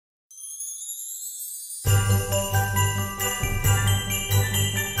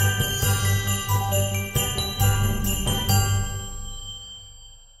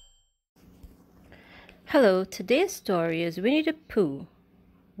Hello, today's story is Winnie the Pooh.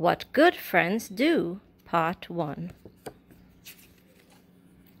 What Good Friends Do, Part 1.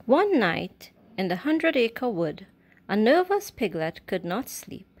 One night, in the 100-acre wood, a nervous piglet could not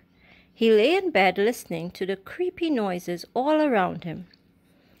sleep. He lay in bed listening to the creepy noises all around him.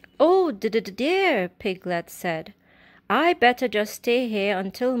 "Oh, dear," Piglet said. "I better just stay here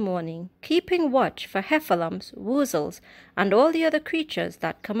until morning, keeping watch for heffalumps, woozles, and all the other creatures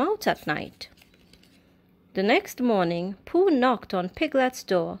that come out at night." The next morning, Pooh knocked on Piglet's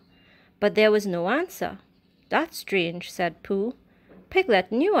door, but there was no answer. "That's strange," said Pooh.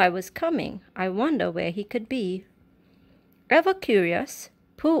 "Piglet knew I was coming. I wonder where he could be." Ever curious,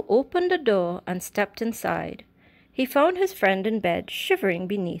 Pooh opened the door and stepped inside. He found his friend in bed, shivering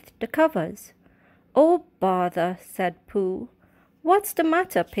beneath the covers. "Oh, bother," said Pooh. "What's the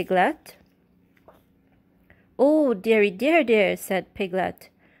matter, Piglet?" "Oh, dear," said Piglet.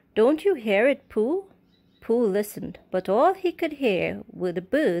 "Don't you hear it, Pooh?" Pooh listened, but all he could hear were the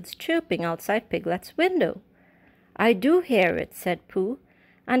birds chirping outside Piglet's window. "I do hear it," said Pooh,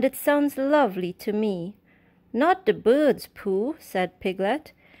 "and it sounds lovely to me." "Not the birds, Pooh," said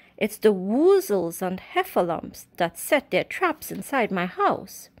Piglet. "It's the woozles and heffalumps that set their traps inside my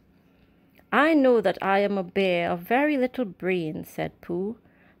house." "I know that I am a bear of very little brains," said Pooh,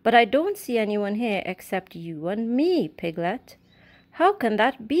 "but I don't see anyone here except you and me, Piglet." "How can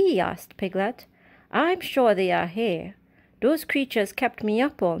that be?" asked Piglet. "I'm sure they are here. Those creatures kept me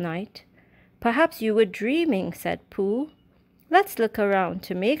up all night." "Perhaps you were dreaming," said Pooh. "Let's look around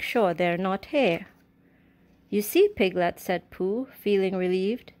to make sure they're not here." "You see, Piglet," said Pooh, feeling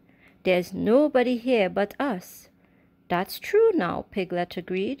relieved, "there's nobody here but us." "That's true now," Piglet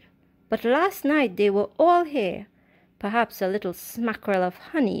agreed. "But last night they were all here. Perhaps a little smackerel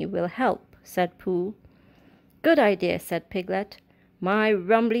of honey will help," said Pooh. "Good idea," said Piglet. "My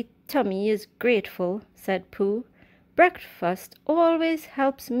rumbly tummy is grateful," said Pooh. "Breakfast always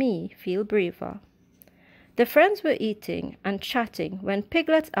helps me feel braver." The friends were eating and chatting when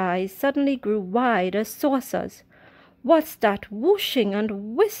Piglet's eyes suddenly grew wide as saucers. "What's that whooshing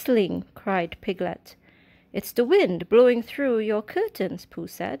and whistling?" cried Piglet. "It's the wind blowing through your curtains," Pooh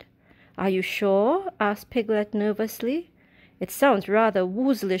said. "Are you sure?" asked Piglet nervously. "It sounds rather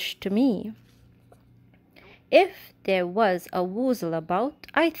woozlish to me." "If there was a woozle about,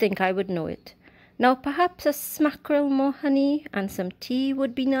 I think I would know it. Now perhaps a smackerel more honey and some tea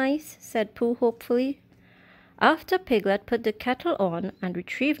would be nice," said Pooh hopefully. After Piglet put the kettle on and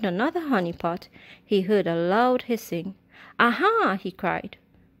retrieved another honey pot, he heard a loud hissing. "Aha!" he cried.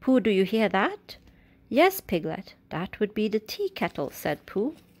 "Pooh, do you hear that?" "Yes, Piglet, that would be the tea kettle," said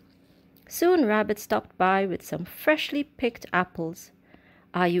Pooh. Soon Rabbit stopped by with some freshly picked apples.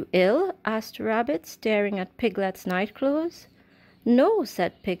 "Are you ill?" asked Rabbit, staring at Piglet's nightclothes. "No,"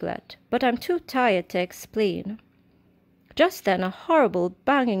 said Piglet, "but I'm too tired to explain." Just then a horrible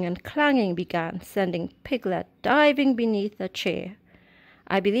banging and clanging began, sending Piglet diving beneath a chair.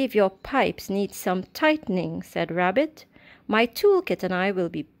 "I believe your pipes need some tightening," said Rabbit. "My toolkit and I will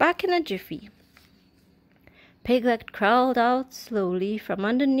be back in a jiffy." Piglet crawled out slowly from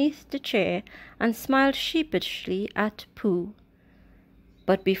underneath the chair and smiled sheepishly at Pooh.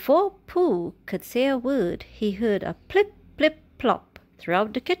 But before Pooh could say a word, he heard a plip, plip, plop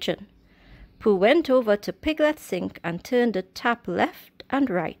throughout the kitchen. Pooh went over to Piglet's sink and turned the tap left and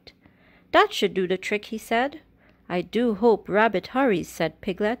right. "That should do the trick," he said. "I do hope Rabbit hurries," said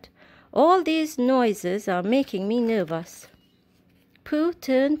Piglet. "All these noises are making me nervous." Pooh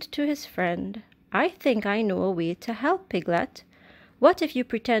turned to his friend. "I think I know a way to help, Piglet. What if you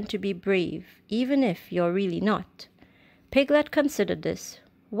pretend to be brave, even if you're really not?" Piglet considered this.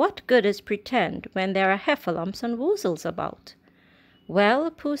 What good is pretend when there are heffalumps and woozles about?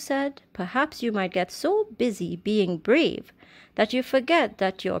 "Well," Pooh said, "perhaps you might get so busy being brave that you forget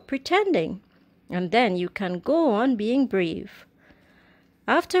that you're pretending, and then you can go on being brave."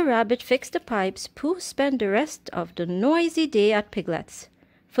 After Rabbit fixed the pipes, Pooh spent the rest of the noisy day at Piglet's.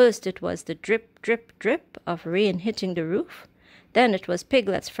 First it was the drip, drip, drip of rain hitting the roof. Then it was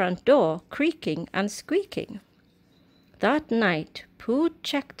Piglet's front door creaking and squeaking. That night, Pooh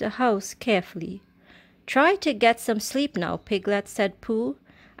checked the house carefully. "Try to get some sleep now, Piglet," said Pooh,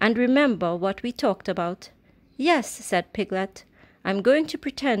 "and remember what we talked about." "Yes," said Piglet. "I'm going to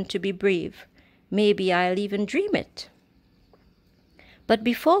pretend to be brave. Maybe I'll even dream it." But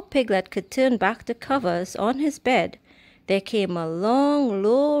before Piglet could turn back the covers on his bed, there came a long,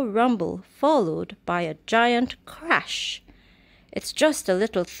 low rumble followed by a giant crash. "It's just a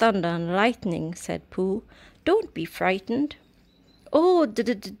little thunder and lightning," said Pooh. "Don't be frightened." "Oh,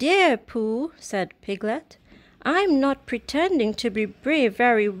 dear, Pooh," said Piglet. "I'm not pretending to be brave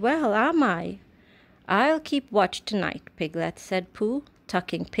very well, am I?" "I'll keep watch tonight, Piglet," said Pooh,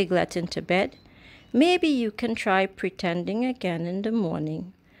 tucking Piglet into bed. "Maybe you can try pretending again in the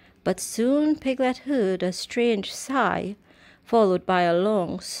morning." But soon Piglet heard a strange sigh, followed by a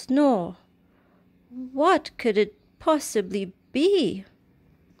long snore. What could it possibly be?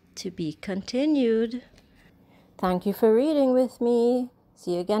 To be continued. Thank you for reading with me.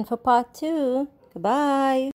 See you again for part 2. Goodbye.